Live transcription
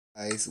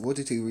Guys,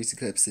 welcome to Recent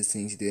Clip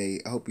 16 today.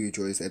 I hope you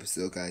enjoy this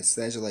episode, guys.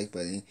 Smash the like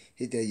button,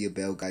 hit that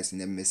bell, guys, to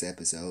never miss an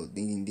episode.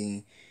 Ding ding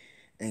ding.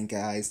 And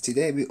guys,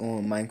 today we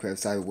on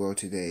Minecraft Cyber World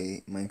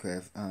today.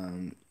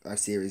 Minecraft, our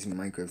series,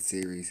 Minecraft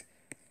series.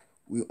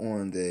 We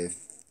on the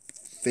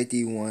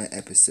 51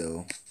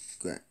 episode,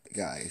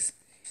 guys.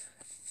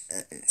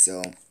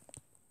 So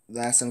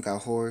last time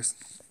got horse,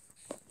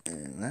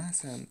 and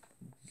last time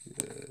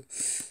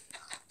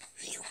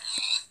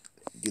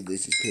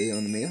delicious pig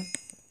on the meal.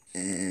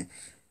 And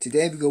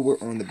today we go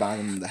work on the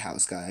bottom of the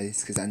house,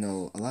 guys, because I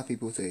know a lot of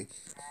people say,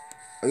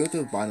 "Are you at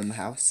the bottom of the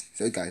house?"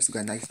 So guys, we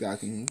got a nice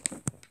balcony.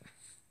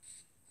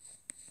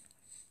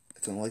 I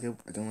don't like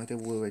the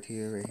wood right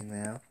here, right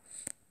now.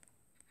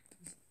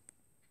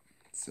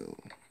 So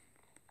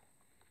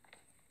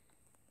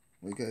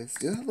we guys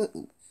still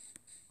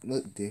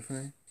look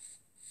different.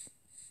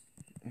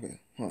 Okay,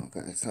 hold on,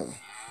 guys. Hold on.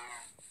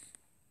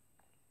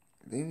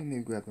 I think we may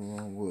grab the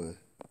wrong wood.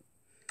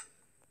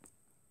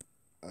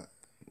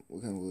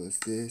 What kind of wood is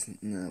this?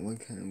 Nah, what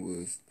kind of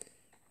wood is...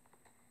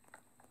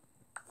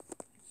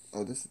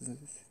 Oh, this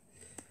is...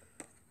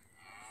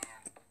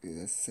 Yeah,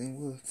 that's the same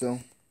wood.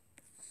 So,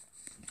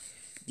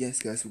 yes,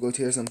 guys, we'll go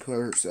tear some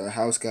parts of our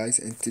house, guys.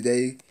 And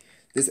today,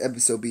 this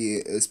episode be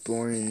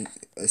exploring...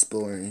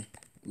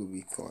 What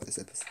we call this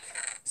episode?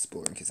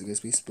 Exploring, because I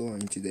guess we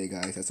exploring today,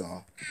 guys. That's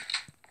all.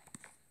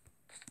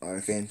 Or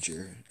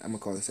adventure. I'm gonna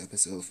call this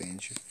episode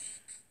adventure.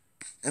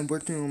 I'm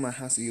working on my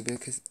house a little bit,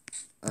 because,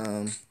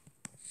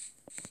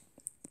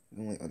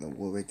 I'm like, oh, the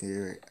wood right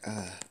there.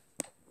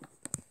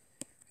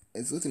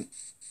 It's looking...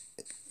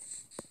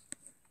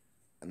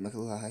 I'm not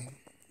gonna lie.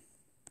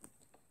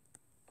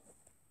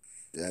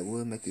 That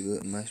would make it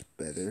look much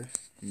better.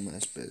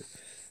 Much better.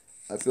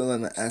 I feel like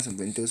I'm gonna add some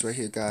windows right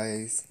here,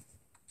 guys.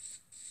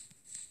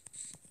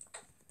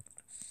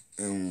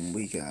 And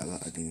we got a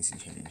lot of things to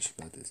change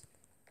about this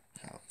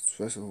house.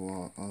 First of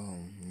all,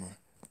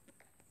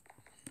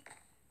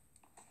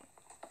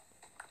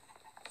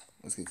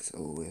 let's get this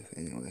over with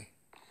anyway.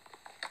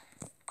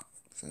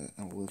 So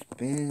I was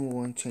been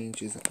one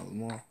changes a lot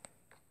more.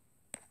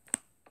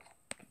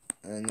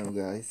 I know,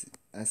 guys.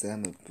 I said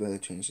I'm a better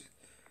change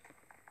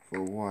for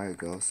a while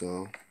ago,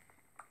 so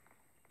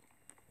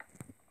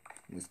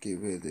let's get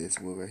rid of this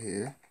wood right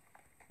here.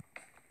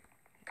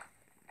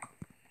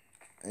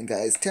 And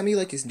guys, tell me you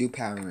like this new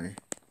powering.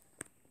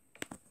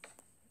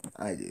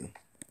 I do.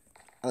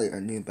 I like our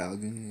new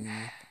balcony.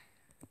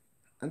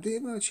 I'm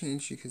thinking about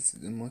changing because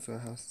most of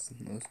our houses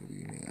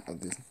mostly made out of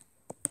this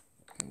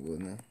wood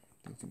now.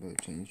 Thinking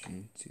about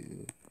changing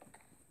to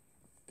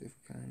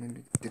different kind,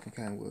 maybe different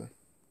kind of wood.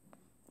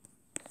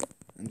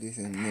 I'm just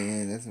saying,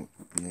 man, that's man.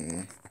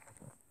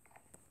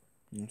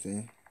 You know what I'm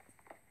saying?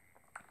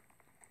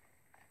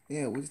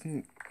 Yeah, we just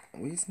need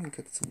to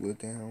cut this wood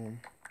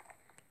down.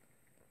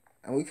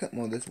 And we cut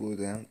more of this wood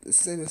down. Let's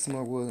save us some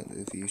more wood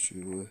in the future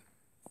wood.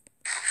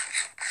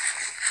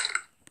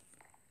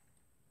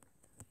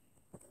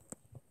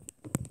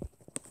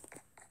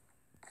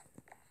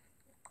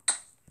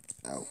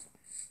 Out.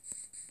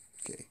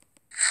 Okay.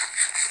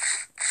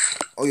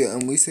 Oh yeah,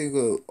 and we say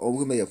we're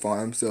gonna make a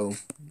farm, so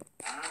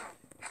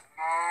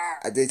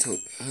I did tell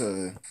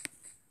her,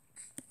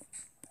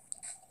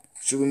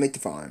 should we make the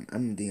farm?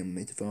 I'm gonna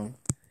make the farm.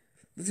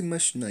 This is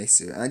much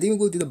nicer. I didn't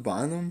go to the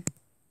bottom.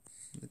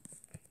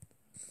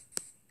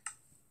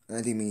 And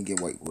I didn't mean to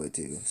get white wood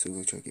too, so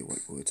we'll try to get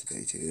white wood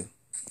today too.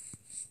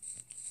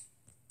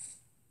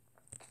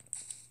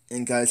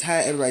 And guys, how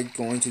everybody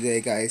going today,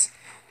 guys?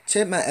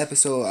 Check my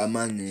episode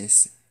Among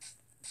Us,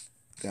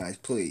 guys,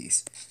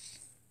 please.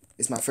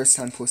 It's my first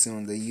time posting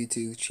on the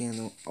YouTube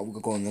channel. We're gonna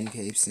go on them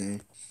cave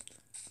soon.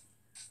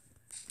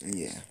 And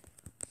yeah,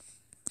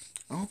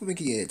 I hope we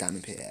can get a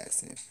diamond pickaxe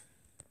soon.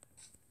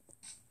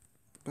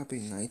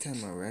 Probably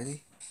nighttime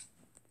already.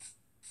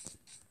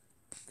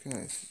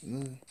 Guys,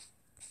 look.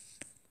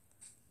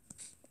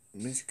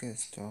 Let's get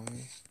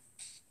started.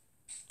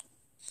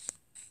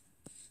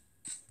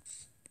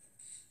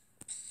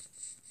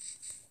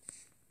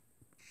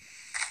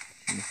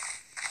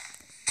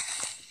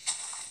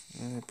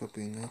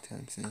 Probably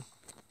nighttime soon.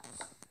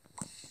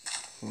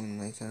 For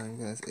nighttime,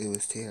 guys, it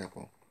was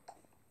terrible.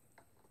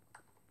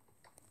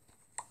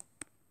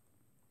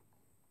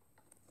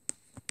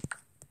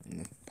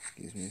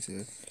 Excuse me,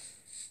 sir.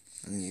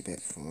 I need to get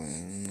back for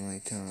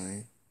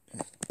nighttime.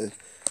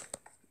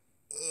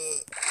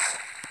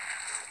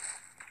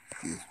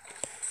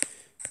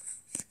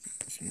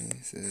 Excuse me,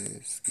 sir.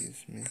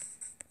 Excuse me.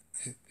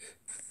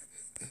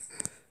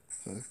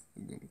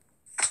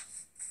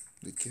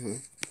 The killer.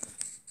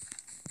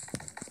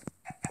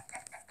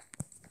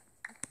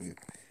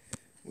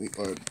 We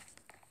are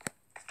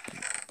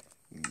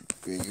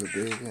bigger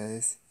bear,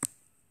 guys.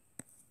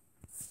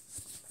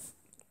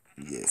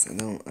 Yes, I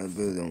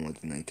really don't want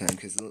the nighttime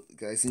because,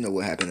 guys, you know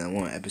what happened in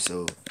one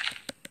episode.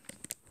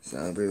 So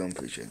I really don't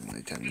appreciate the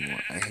nighttime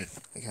anymore. I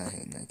kind of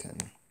hate nighttime.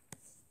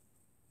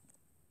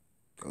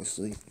 Go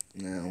sleep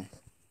now.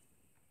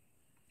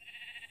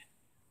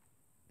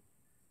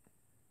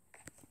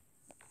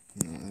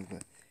 No,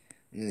 but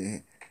yeah.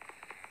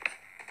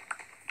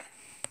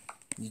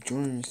 you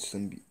join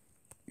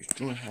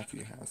half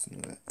your house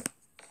and all that.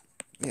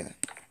 Yeah.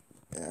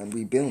 I'm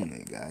rebuilding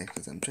it, guys,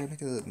 because I'm trying to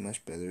make it look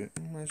much better,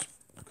 much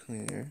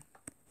cleaner.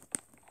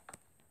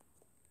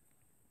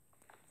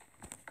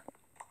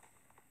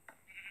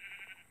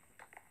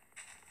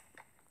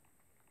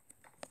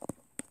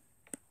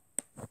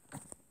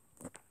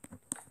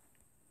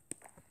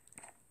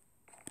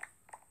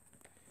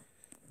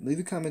 Leave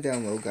a comment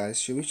down below,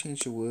 guys. Should we change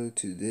the wood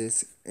to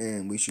this?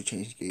 And we should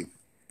change the gate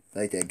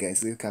like that,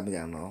 guys. Leave a comment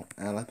down below.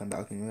 I like my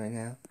balcony right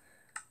now.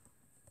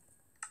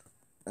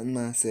 I'm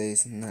not saying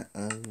it's not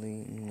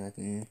ugly,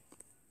 nothing.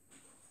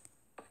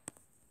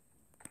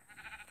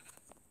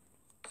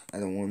 I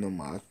don't want no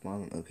mobs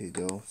spawning up here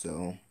though,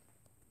 so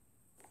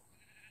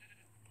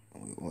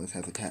we always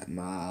have to attack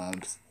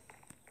mobs.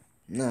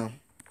 No.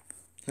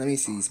 How many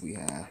seeds we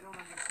have?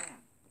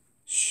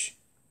 Shh.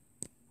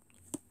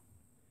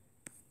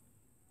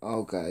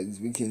 Oh, guys,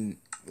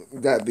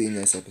 that'd be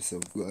next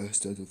episode. We'll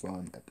start the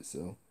farm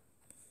episode.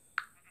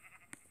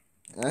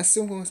 I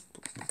still want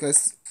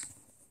because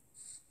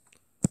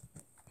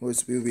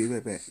we'll be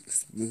right back.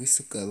 We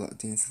still got a lot of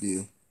things to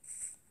do.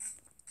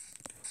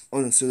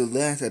 Oh, so the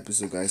last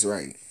episode, guys,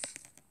 right?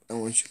 I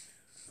want you.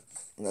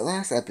 The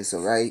last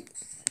episode, right?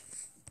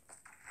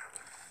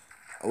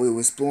 We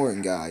were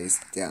exploring, guys,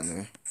 down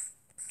there.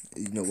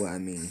 You know what I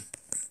mean.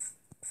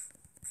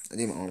 I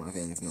think all my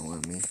fans know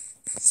what I mean.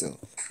 So,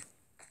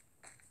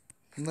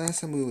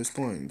 last time we were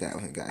exploring down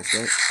here, guys,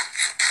 right?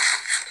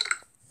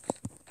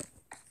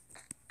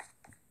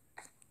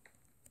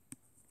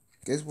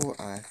 Guess what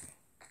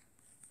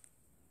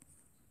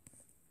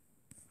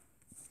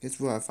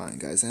I find,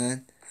 guys,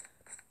 and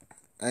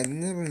I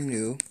never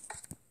knew.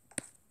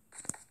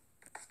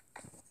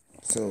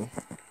 So,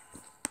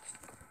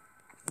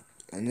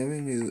 I never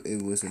knew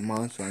it was a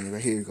monster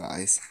right here,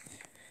 guys.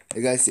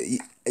 Hey, guys,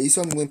 you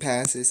saw me went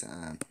past this.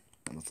 I'm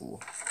a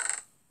fool.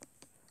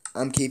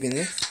 I'm keeping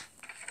it.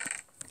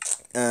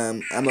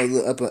 I'm gonna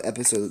look up an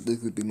episode.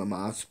 This would be my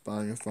mom's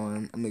spawner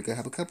farm. I'm gonna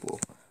have a couple.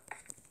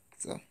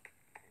 So,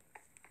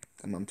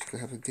 I'm just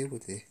gonna have to deal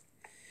with it.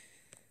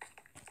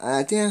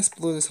 I think I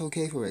explored this whole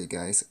cave already,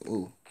 guys.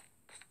 Ooh.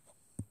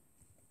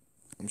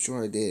 I'm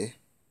sure I did.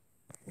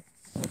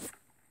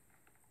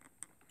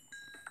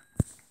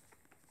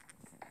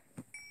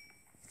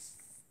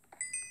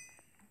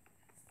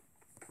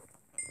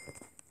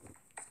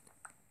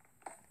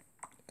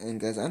 And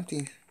guys, I'm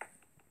thinking.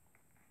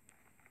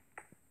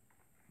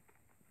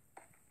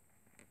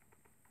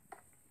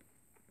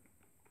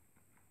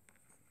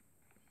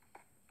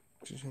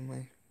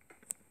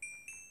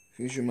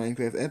 Future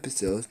Minecraft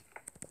episodes.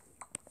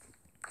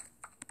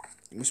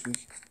 Which we.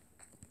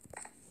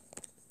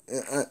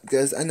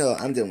 Guys, I know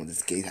I'm done with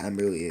this game. Time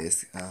really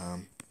is. Now,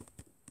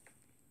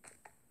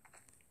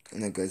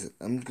 guys,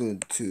 I'm going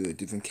to a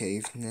different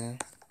cave now.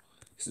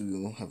 So we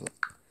will have a.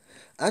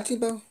 Actually,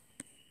 about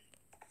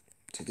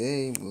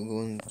today we're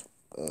going.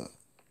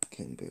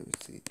 Can't barely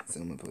see.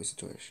 So I'm gonna post a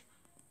torch.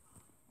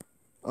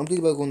 I'm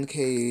thinking about going to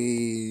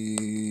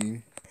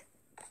cave.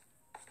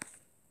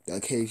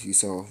 That cave you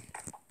saw.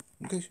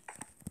 Okay.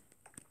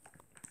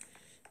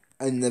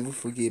 I never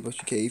forget about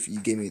your cave.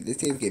 This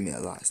cave gave me a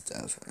lot of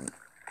stuff.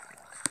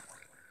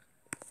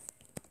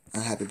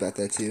 I'm happy about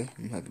that too.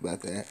 I'm happy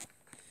about that.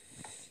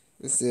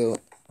 But still,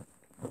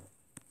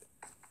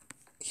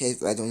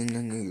 cave, I don't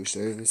even need your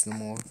service no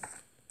more.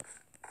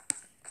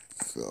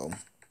 So,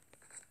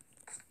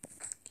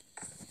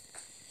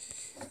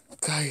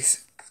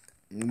 guys,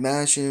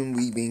 imagine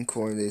we being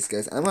this,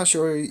 guys. I'm not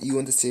sure you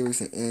want the series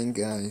to end,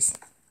 guys.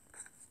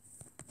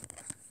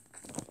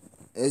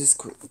 It's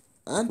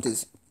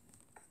just,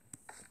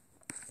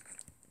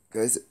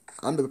 guys,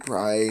 I'm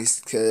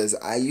surprised because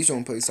I usually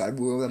don't play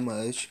Cyberworld that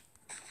much.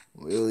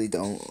 Really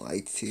don't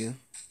like to.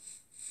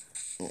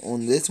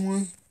 On this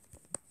one,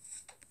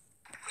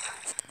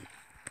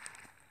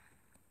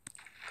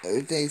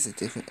 every day is a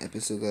different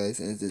episode, guys,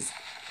 and it's just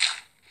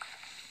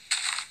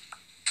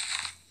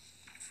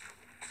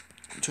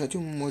try to do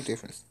more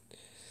difference.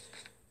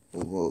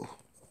 Whoa,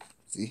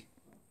 see?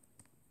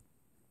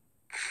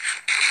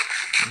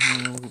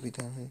 What could be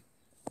down here?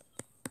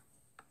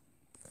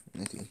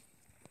 Nothing.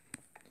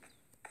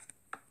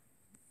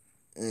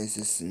 And it's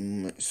just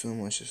so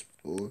much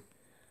explore.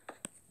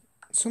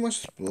 So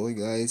much explore,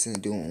 guys,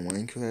 and doing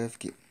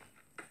Minecraft.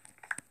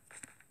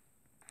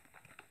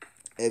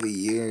 Every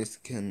year it's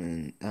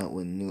coming out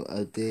with new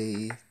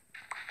updates.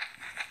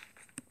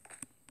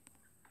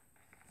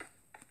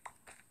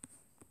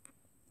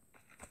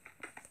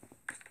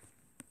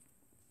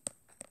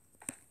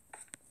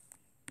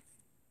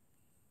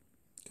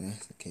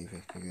 That's the cave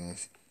factor,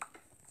 guys.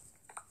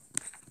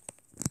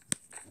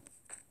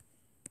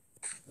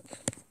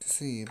 To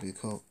see if it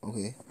cool.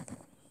 Okay.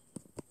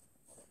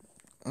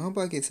 I hope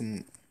I get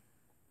some.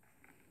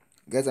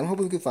 Guys, I'm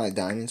hoping we can find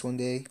diamonds one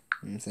day. You know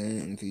what I'm saying?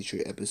 In the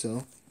future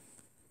episode.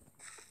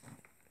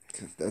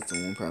 Because that's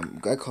the one problem.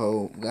 We got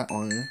coal, we got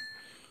iron.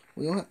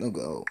 We don't have no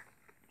gold.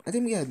 I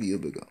think we gotta be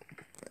able to go.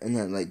 And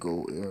not like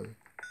gold area.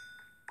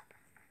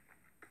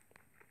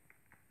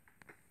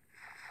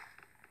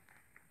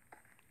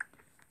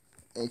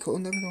 Hey,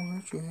 cold never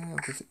don't hurt your hair.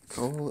 Cause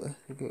cold,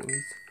 at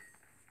least.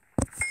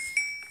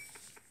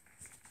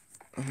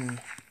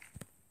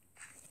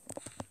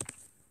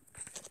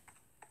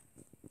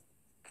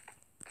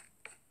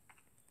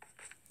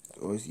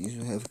 Always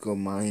usually have to go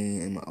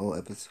mining in my old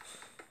episode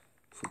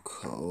for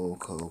coal.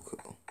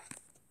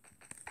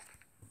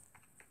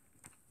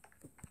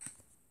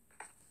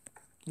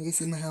 You can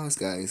see my house,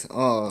 guys.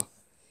 Oh,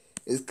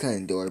 it's kind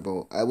of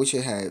adorable. I wish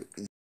I had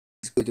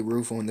put the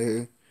roof on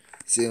there.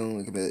 Still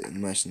look a bit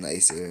much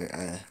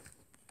nicer.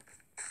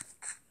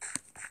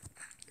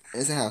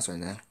 It's a house right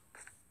now.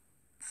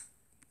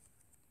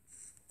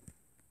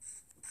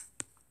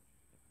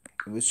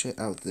 Let's check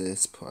out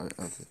this part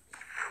of it.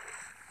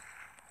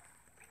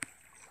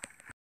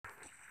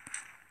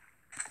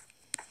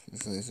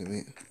 This is a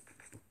bit.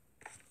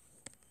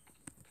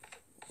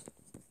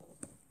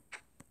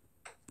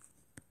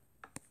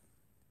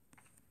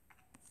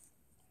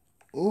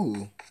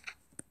 Ooh.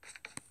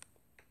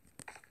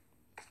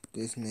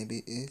 This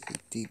maybe is a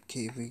deep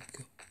cave we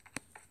go.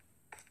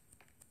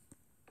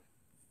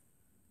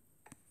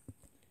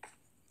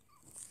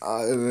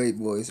 Alright,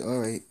 boys.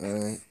 Alright.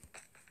 I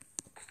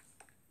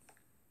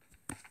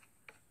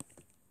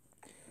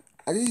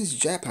think this is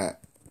jackpot.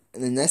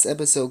 In the next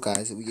episode,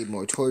 guys, we get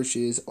more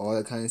torches, all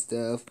that kind of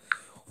stuff.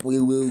 We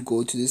will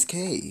go to this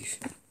cave.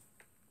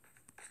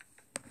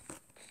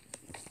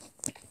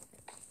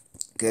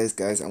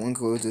 Guys, I want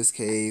to go to this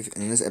cave,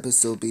 and this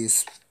episode be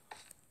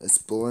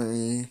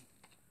exploring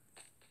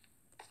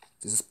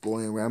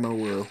around my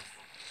world.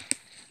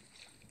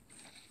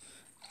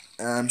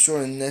 And I'm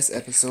sure the next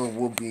episode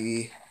will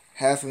be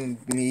having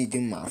me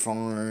do my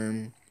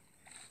farm.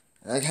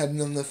 I have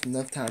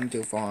enough time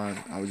to farm.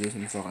 I will do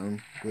some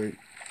farm. Great.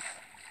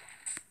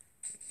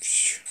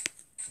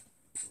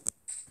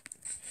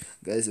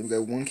 Guys, I've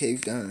got one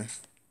cave done.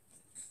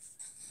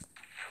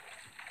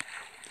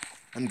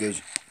 I'm good.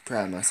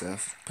 Proud of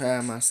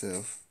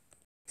myself.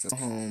 So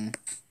home.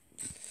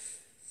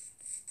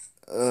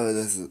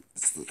 I'm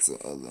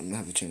gonna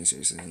have to change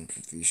this in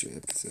future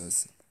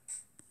episodes.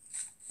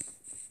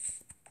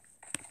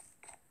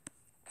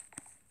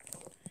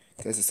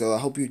 Guys, so I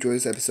hope you enjoyed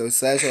this episode.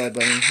 Slash the like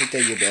button, hit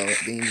that bell,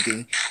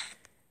 ding,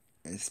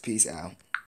 and peace out.